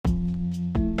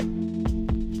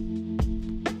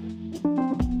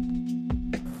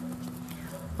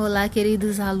Olá,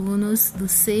 queridos alunos do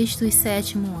 6º e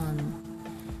 7º ano.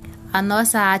 A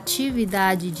nossa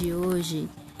atividade de hoje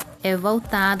é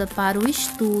voltada para o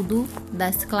estudo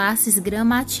das classes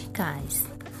gramaticais,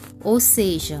 ou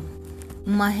seja,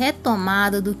 uma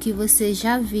retomada do que vocês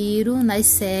já viram nas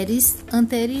séries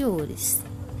anteriores.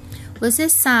 Você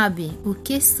sabe o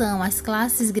que são as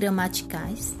classes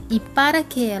gramaticais e para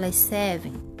que elas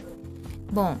servem?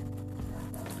 Bom,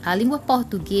 a língua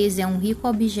portuguesa é um rico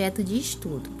objeto de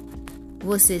estudo.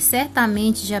 Você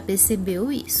certamente já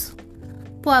percebeu isso.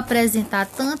 Por apresentar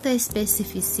tantas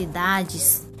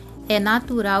especificidades, é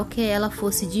natural que ela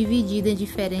fosse dividida em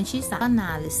diferentes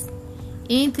análises.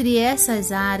 Entre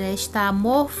essas áreas está a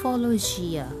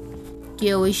morfologia, que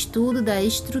é o estudo da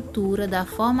estrutura, da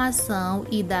formação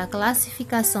e da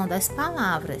classificação das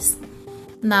palavras.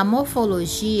 Na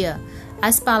morfologia,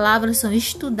 as palavras são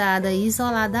estudadas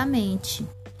isoladamente,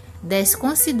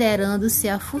 desconsiderando-se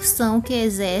a função que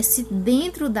exerce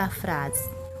dentro da frase,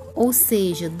 ou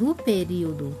seja, do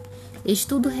período.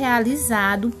 Estudo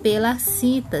realizado pela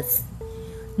síntese.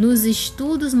 Nos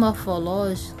estudos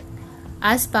morfológicos,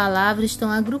 as palavras estão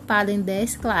agrupadas em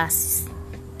 10 classes,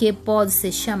 que podem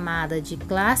ser chamadas de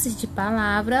classes de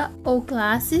palavra ou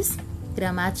classes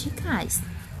gramaticais.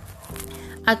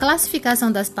 A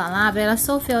classificação das palavras ela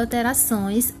sofre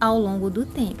alterações ao longo do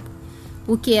tempo,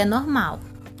 o que é normal.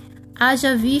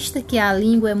 Haja vista que a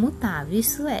língua é mutável,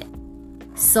 isso é,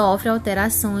 sofre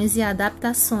alterações e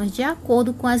adaptações de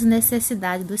acordo com as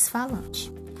necessidades dos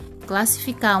falantes.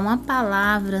 Classificar uma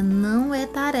palavra não é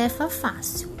tarefa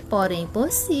fácil, porém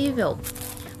possível.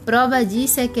 Prova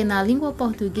disso é que na língua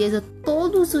portuguesa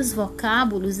todos os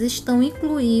vocábulos estão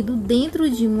incluídos dentro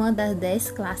de uma das 10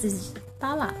 classes de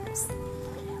palavras.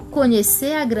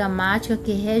 Conhecer a gramática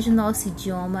que rege nosso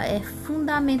idioma é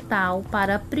fundamental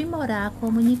para aprimorar a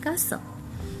comunicação.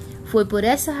 Foi por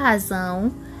essa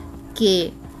razão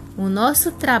que o nosso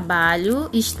trabalho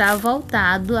está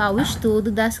voltado ao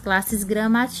estudo das classes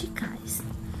gramaticais.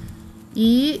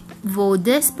 E vou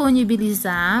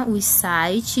disponibilizar o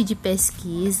site de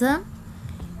pesquisa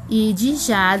e de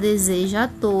já desejo a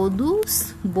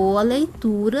todos boa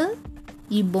leitura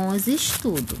e bons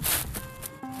estudos.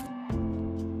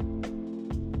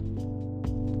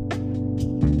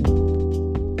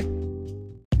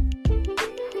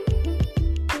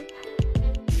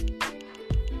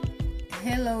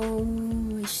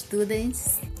 Hello,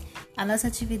 students! A nossa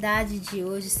atividade de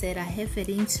hoje será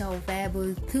referente ao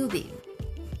verbo to be,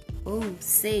 ou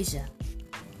seja,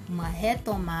 uma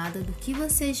retomada do que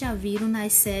vocês já viram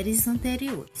nas séries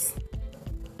anteriores.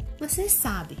 Vocês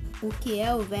sabem o que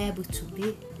é o verbo to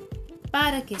be?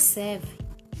 Para que serve?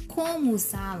 Como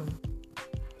usá-lo?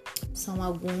 São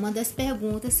algumas das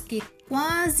perguntas que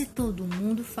quase todo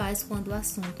mundo faz quando o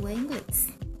assunto é inglês.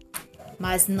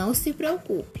 Mas não se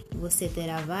preocupe, você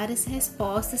terá várias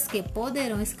respostas que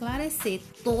poderão esclarecer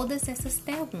todas essas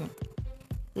perguntas.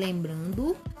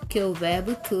 Lembrando que o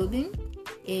verbo to be,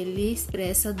 ele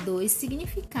expressa 2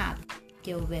 significados,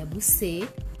 que é o verbo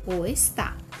ser ou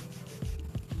estar.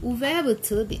 O verbo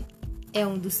to be é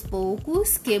um dos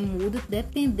poucos que muda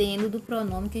dependendo do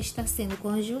pronome que está sendo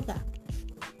conjugado.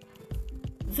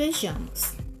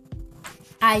 Vejamos.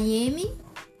 I am,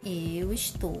 eu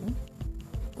estou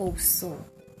ou sou.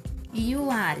 You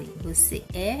are, você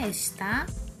é, está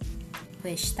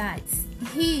ou estás.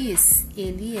 He is,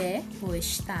 ele é ou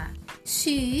está.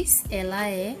 She is, ela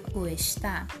é ou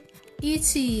está.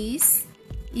 It is,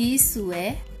 isso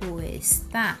é ou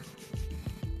está.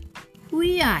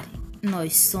 We are,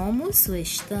 nós somos ou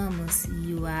estamos.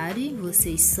 You are,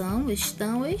 vocês são,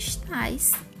 estão ou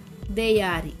estais. They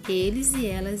are, eles e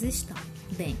elas estão.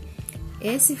 Bem,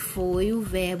 esse foi o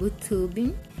verbo to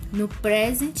be no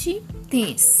present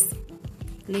tense.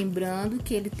 Lembrando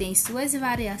que ele tem suas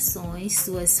variações,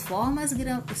 suas formas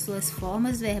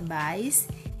verbais.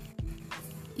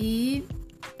 E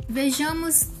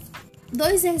vejamos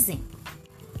 2 exemplos.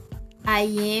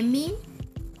 I am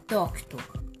doctor.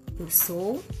 Eu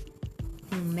sou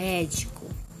um médico.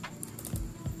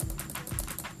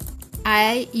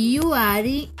 You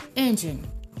are engineer.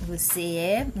 Você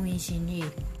é um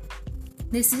engenheiro.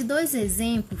 Nesses 2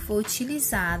 exemplos foi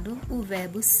utilizado o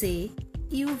verbo ser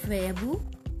e o verbo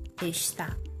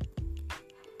estar.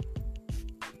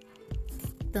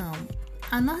 Então,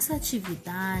 a nossa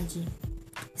atividade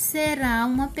será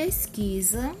uma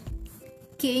pesquisa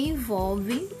que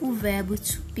envolve o verbo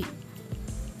to be.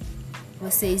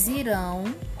 Vocês irão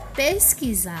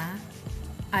pesquisar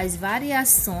as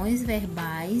variações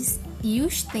verbais e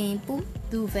os tempos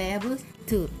do verbo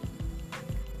to.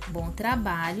 Bom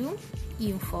trabalho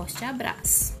e um forte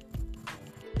abraço!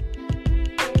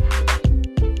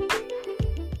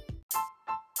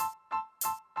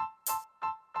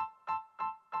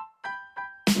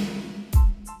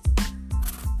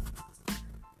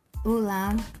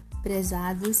 Olá,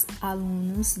 prezados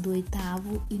alunos do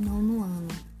 8º e 9º ano.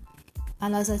 A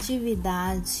nossa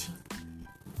atividade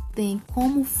tem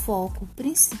como foco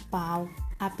principal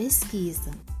a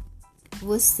pesquisa.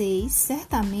 Vocês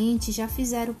certamente já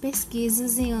fizeram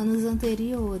pesquisas em anos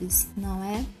anteriores, não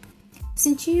é?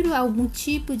 Sentiram algum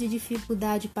tipo de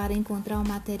dificuldade para encontrar o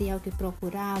material que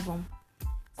procuravam?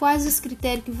 Quais os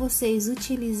critérios que vocês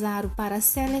utilizaram para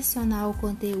selecionar o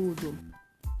conteúdo?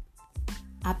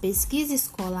 A pesquisa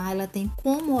escolar ela tem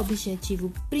como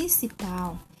objetivo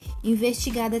principal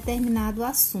investigar determinado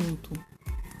assunto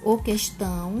ou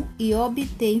questão e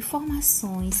obter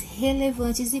informações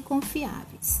relevantes e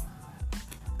confiáveis.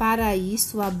 Para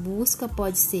isso, a busca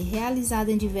pode ser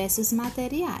realizada em diversos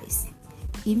materiais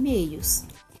e meios,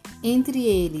 entre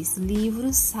eles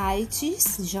livros,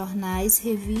 sites, jornais,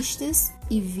 revistas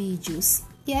e vídeos,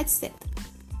 e etc.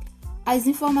 As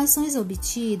informações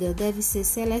obtidas devem ser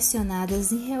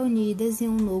selecionadas e reunidas em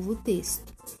um novo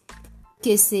texto,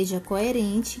 que seja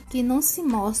coerente, que não se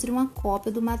mostre uma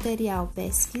cópia do material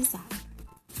pesquisado.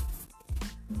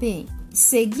 Bem,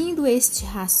 seguindo este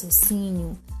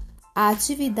raciocínio, a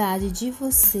atividade de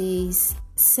vocês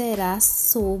será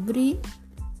sobre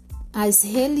as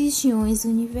religiões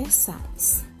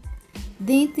universais.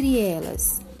 Dentre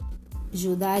elas,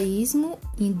 judaísmo,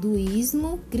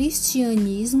 hinduísmo,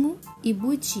 cristianismo e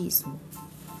budismo.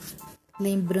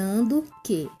 Lembrando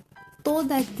que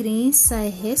toda crença é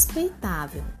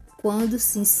respeitável quando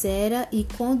sincera e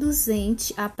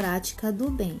conduzente à prática do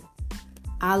bem.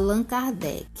 Allan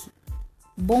Kardec.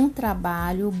 Bom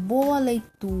trabalho, boa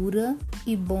leitura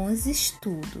e bons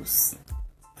estudos.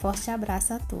 Forte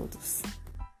abraço a todos.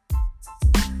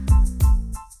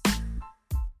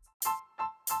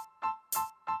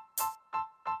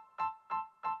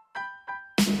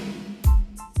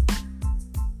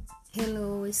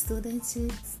 Hello,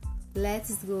 students.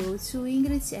 Let's go to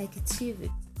English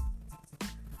Activity.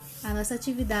 A nossa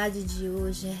atividade de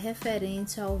hoje é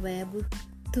referente ao verbo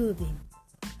to be,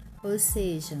 ou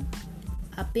seja,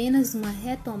 apenas uma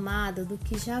retomada do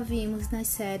que já vimos nas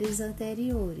séries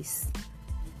anteriores.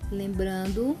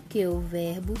 Lembrando que o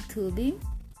verbo to be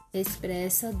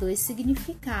expressa dois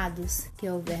significados, que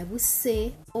é o verbo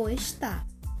ser ou estar.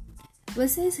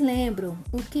 Vocês lembram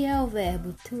o que é o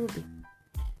verbo to be?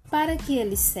 Para que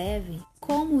ele serve?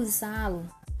 Como usá-lo?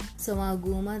 São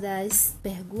algumas das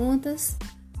perguntas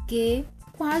que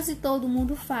quase todo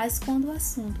mundo faz quando o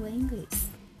assunto é inglês.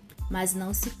 Mas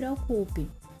não se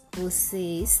preocupe,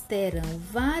 vocês terão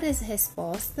várias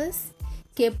respostas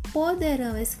que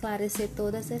poderão esclarecer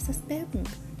todas essas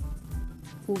perguntas.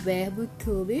 O verbo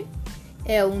to be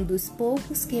é um dos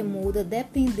poucos que muda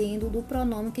dependendo do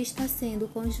pronome que está sendo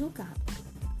conjugado.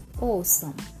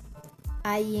 Ouçam.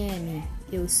 I am,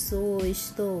 eu sou,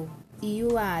 estou.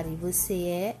 You are, você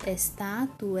é, está,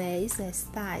 tu és,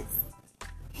 estás.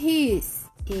 His,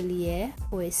 ele é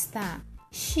ou está.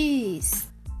 She's,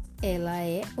 ela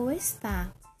é ou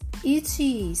está. It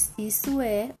is, isso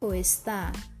é ou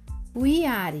está. We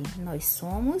are, nós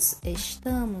somos,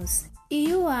 estamos.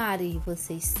 You are,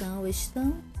 vocês são,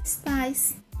 estão,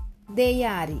 estais. They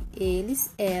are,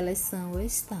 eles, elas são ou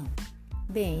estão.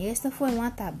 Bem, esta foi uma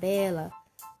tabela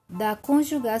da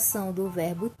conjugação do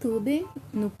verbo to be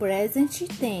no present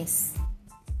tense.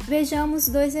 Vejamos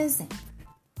dois exemplos.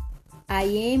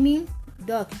 I am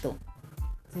doctor.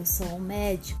 Eu sou um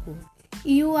médico.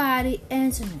 You are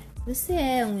engineer. Você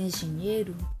é um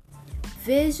engenheiro.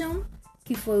 Vejam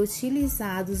que foi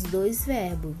utilizado os dois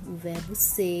verbos, o verbo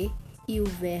ser e o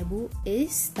verbo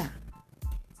estar.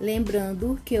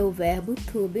 Lembrando que o verbo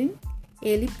to be,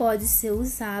 ele pode ser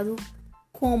usado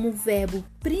como verbo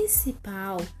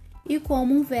principal e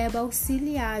como um verbo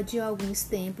auxiliar de alguns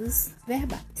tempos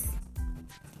verbais.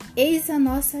 Eis a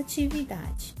nossa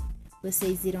atividade.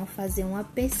 Vocês irão fazer uma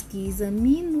pesquisa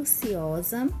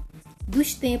minuciosa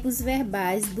dos tempos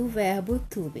verbais do verbo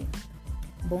to be.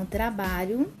 Bom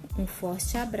trabalho, um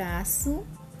forte abraço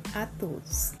a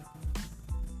todos.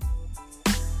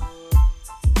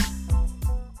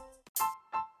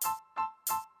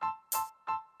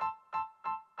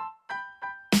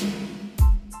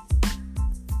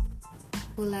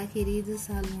 Olá, queridos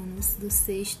alunos do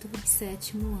 6º e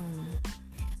 7º ano.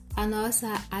 A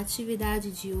nossa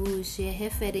atividade de hoje é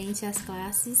referente às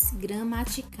classes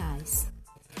gramaticais,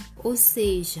 ou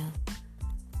seja,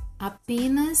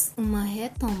 apenas uma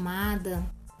retomada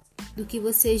do que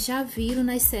vocês já viram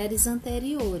nas séries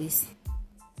anteriores.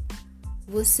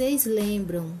 Vocês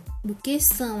lembram do que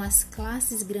são as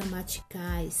classes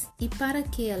gramaticais e para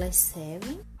que elas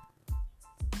servem?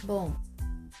 Bom,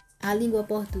 a língua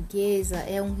portuguesa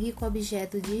é um rico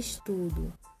objeto de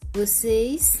estudo,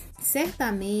 Vocês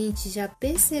certamente já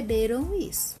perceberam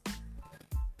isso.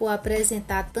 Por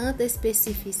apresentar tantas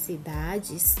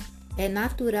especificidades, é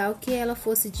natural que ela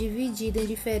fosse dividida em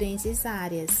diferentes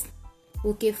áreas,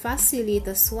 o que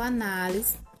facilita sua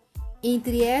análise.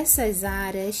 Entre essas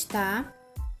áreas está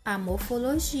a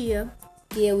morfologia,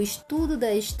 que é o estudo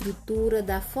da estrutura,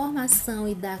 da formação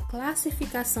e da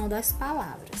classificação das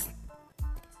palavras.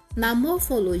 Na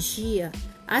morfologia,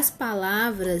 as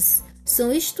palavras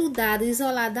são estudadas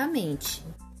isoladamente,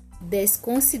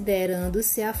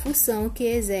 desconsiderando-se a função que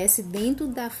exerce dentro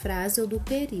da frase ou do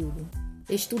período.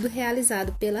 Estudo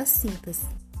realizado pela síntese,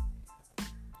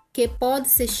 que pode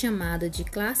ser chamada de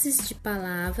classes de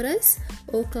palavras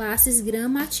ou classes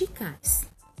gramaticais.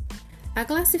 A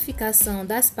classificação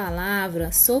das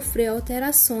palavras sofreu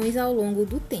alterações ao longo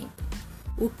do tempo,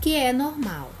 o que é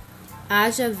normal,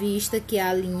 haja vista que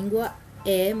a língua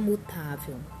é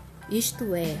mutável,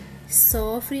 isto é,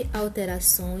 sofre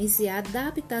alterações e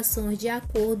adaptações de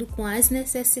acordo com as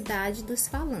necessidades dos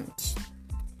falantes.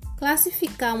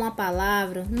 Classificar uma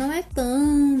palavra não é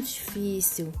tão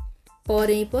difícil,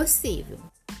 porém possível.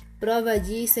 Prova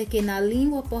disso é que na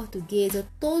língua portuguesa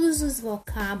todos os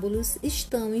vocábulos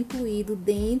estão incluídos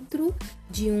dentro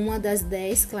de uma das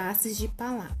 10 classes de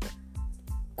palavra.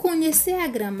 Conhecer a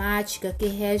gramática que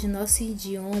rege nosso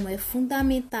idioma é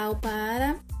fundamental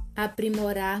para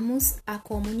aprimorarmos a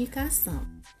comunicação.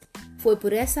 Foi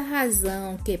por essa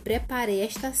razão que preparei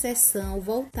esta sessão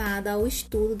voltada ao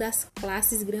estudo das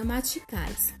classes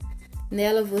gramaticais.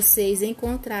 Nela vocês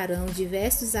encontrarão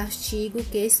diversos artigos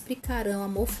que explicarão a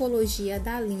morfologia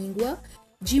da língua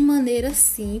de maneira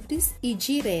simples e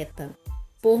direta,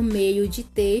 por meio de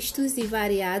textos e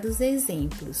variados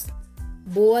exemplos.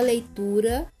 Boa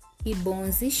leitura e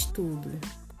bons estudos!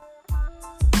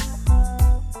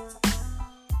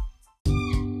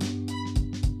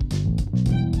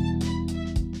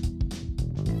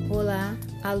 Olá,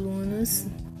 alunos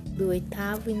do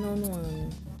 8º e 9º ano.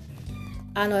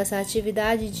 A nossa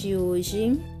atividade de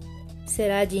hoje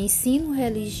será de ensino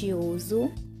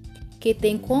religioso, que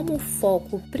tem como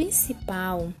foco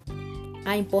principal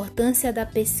a importância da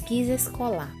pesquisa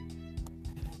escolar.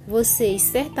 Vocês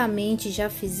certamente já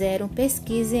fizeram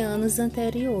pesquisa em anos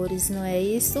anteriores, não é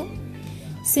isso?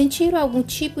 Sentiram algum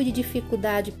tipo de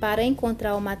dificuldade para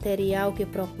encontrar o material que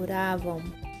procuravam?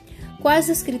 Quais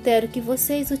os critérios que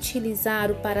vocês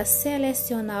utilizaram para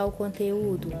selecionar o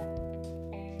conteúdo?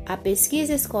 A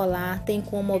pesquisa escolar tem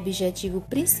como objetivo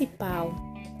principal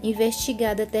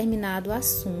investigar determinado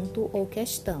assunto ou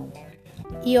questão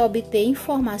e obter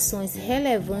informações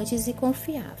relevantes e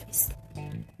confiáveis.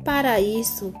 Para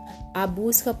isso, a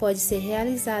busca pode ser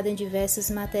realizada em diversos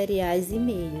materiais e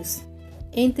meios,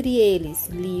 entre eles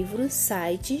livros,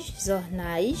 sites,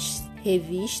 jornais,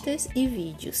 revistas e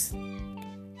vídeos.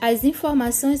 As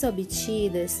informações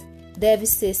obtidas devem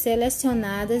ser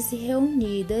selecionadas e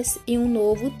reunidas em um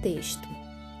novo texto,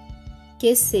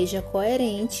 que seja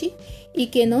coerente e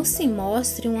que não se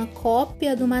mostre uma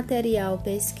cópia do material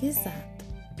pesquisado.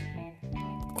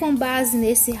 Com base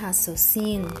nesse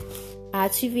raciocínio, a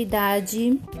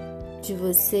atividade de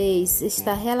vocês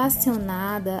está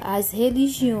relacionada às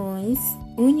religiões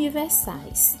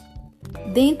universais,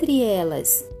 dentre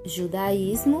elas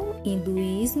judaísmo,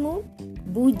 hinduísmo,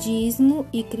 budismo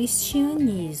e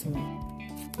cristianismo.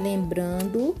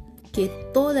 Lembrando que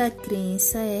toda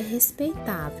crença é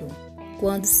respeitável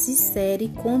quando sincera e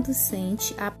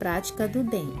conducente à prática do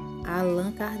bem.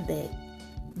 Allan Kardec.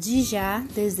 De já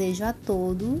desejo a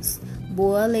todos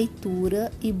boa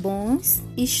leitura e bons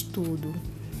estudos.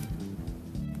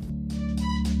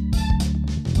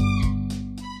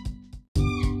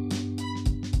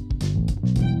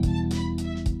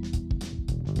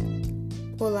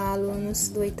 Olá, alunos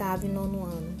do 8º e 9º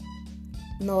ano.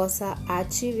 Nossa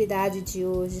atividade de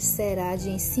hoje será de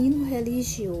ensino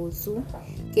religioso,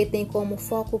 que tem como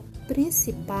foco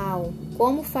principal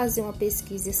como fazer uma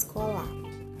pesquisa escolar.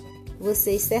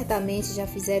 Vocês certamente já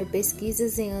fizeram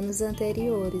pesquisas em anos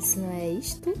anteriores, não é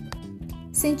isto?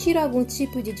 Sentiram algum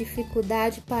tipo de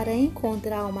dificuldade para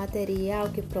encontrar o material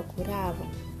que procuravam?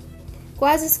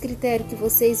 Quais os critérios que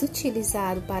vocês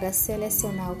utilizaram para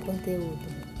selecionar o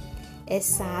conteúdo? É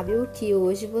sábio que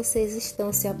hoje vocês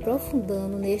estão se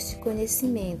aprofundando neste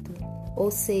conhecimento,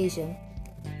 ou seja,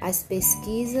 as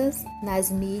pesquisas nas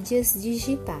mídias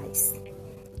digitais.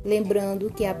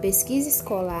 Lembrando que a pesquisa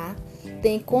escolar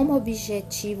tem como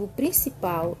objetivo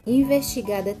principal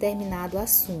investigar determinado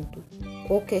assunto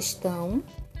ou questão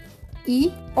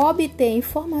e obter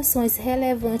informações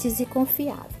relevantes e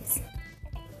confiáveis.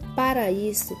 Para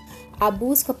isso, a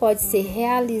busca pode ser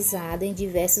realizada em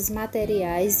diversos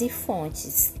materiais e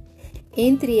fontes,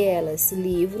 entre elas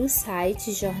livros,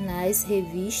 sites, jornais,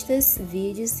 revistas,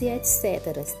 vídeos e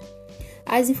etc.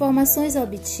 As informações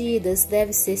obtidas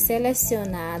devem ser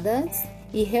selecionadas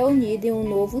e reunidas em um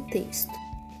novo texto,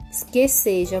 que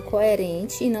seja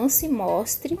coerente e não se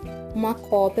mostre uma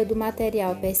cópia do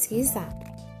material pesquisado.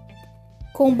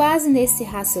 Com base nesse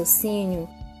raciocínio,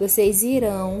 vocês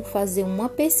irão fazer uma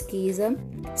pesquisa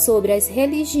sobre as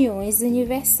religiões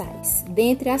universais,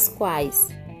 dentre as quais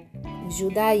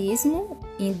judaísmo,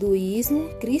 hinduísmo,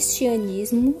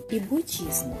 cristianismo e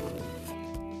budismo.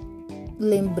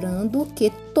 Lembrando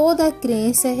que toda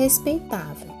crença é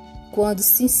respeitável, quando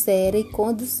sincera e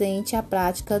conduzente à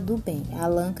prática do bem.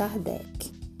 Allan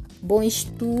Kardec. Bom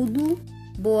estudo,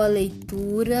 boa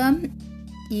leitura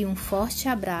e um forte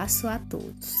abraço a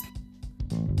todos.